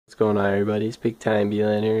going on, everybody? It's Big Time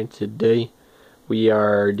Beeline here, and today we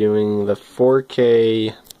are doing the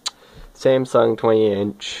 4K Samsung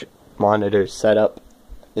 20-inch monitor setup.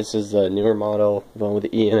 This is the newer model, the one with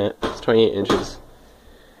the E in it. It's 28 inches.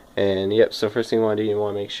 And yep, so first thing you want to do, you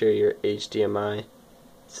want to make sure your HDMI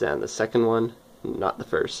is on the second one, not the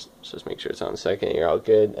first. So just make sure it's on the second, you're all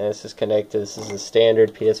good. And this is connected. This is a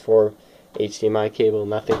standard PS4 HDMI cable,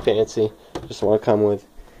 nothing fancy. Just want to come with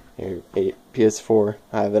your PS4.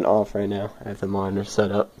 I have it off right now. I have the monitor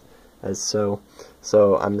set up as so.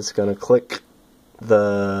 So I'm just going to click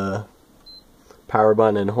the power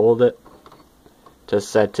button and hold it to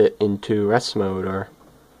set it into rest mode, or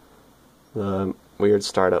the weird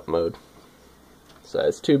startup mode. So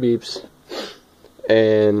it's 2 beeps,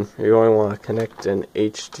 and you only want to connect an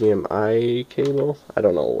HDMI cable. I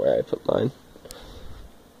don't know where I put mine.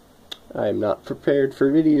 I'm not prepared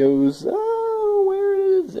for videos. Oh, where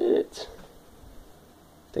is it?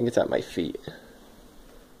 I think it's at my feet.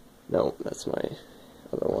 No, that's my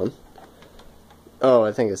other one. Oh,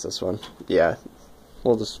 I think it's this one. Yeah,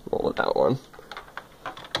 we'll just roll with that one.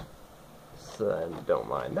 So then don't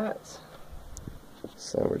mind that.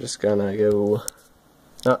 So we're just gonna go.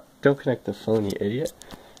 No, don't connect the phone, you idiot.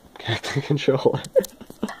 Connect the controller.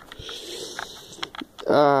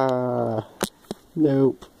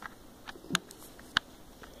 Nope.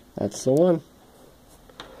 That's the one.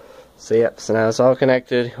 So yep, so now it's all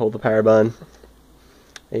connected. Hold the power button.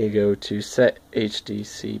 And you go to set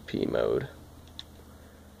HDCP mode.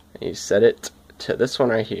 And you set it to this one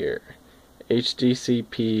right here.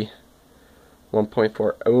 HDCP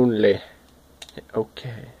 1.4 only. Hit OK.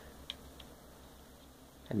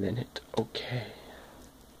 And then hit OK.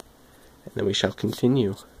 And then we shall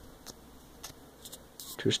continue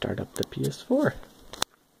to start up the PS4.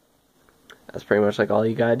 That's pretty much like all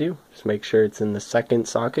you gotta do. Just make sure it's in the second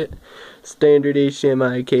socket. Standard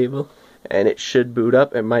HDMI cable. And it should boot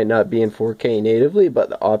up. It might not be in 4K natively, but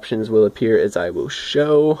the options will appear as I will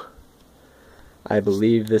show. I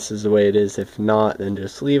believe this is the way it is. If not, then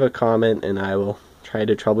just leave a comment and I will try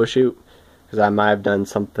to troubleshoot, because I might have done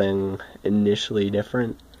something initially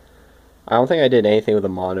different. I don't think I did anything with the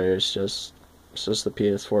monitor. It's just the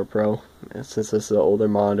PS4 Pro. And since this is an older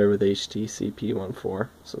monitor with HDCP 1.4,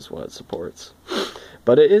 this is what it supports.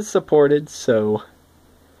 But it is supported, so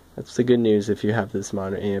that's the good news if you have this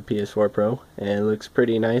monitor and a PS4 Pro. And it looks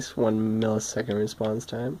pretty nice, 1 millisecond response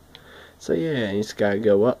time. So yeah, you just gotta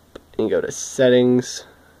go up and go to settings,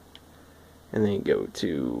 and then you go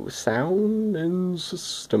to sound and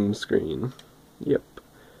system screen. Yep.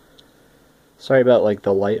 Sorry about like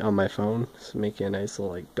the light on my phone. It's making a nice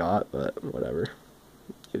little like dot, but whatever.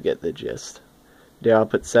 You get the gist. The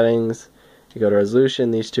output settings. You go to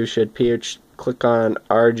resolution. These two should appear. Click on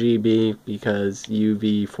RGB because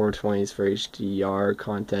UV 420 is for HDR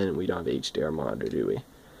content. We don't have HDR monitor, do we?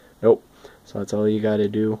 Nope. So that's all you gotta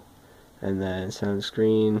do. And then sound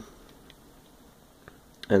screen.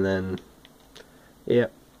 And then,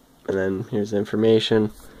 yep. And then here's the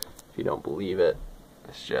information. If you don't believe it,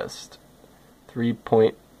 it's just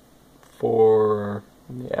 3.4,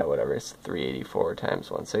 yeah, whatever, it's 384 times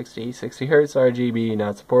 160, 60 hertz, RGB,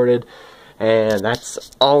 not supported. And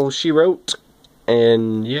that's all she wrote.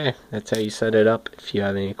 And yeah, that's how you set it up. If you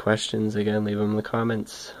have any questions, again, leave them in the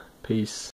comments. Peace.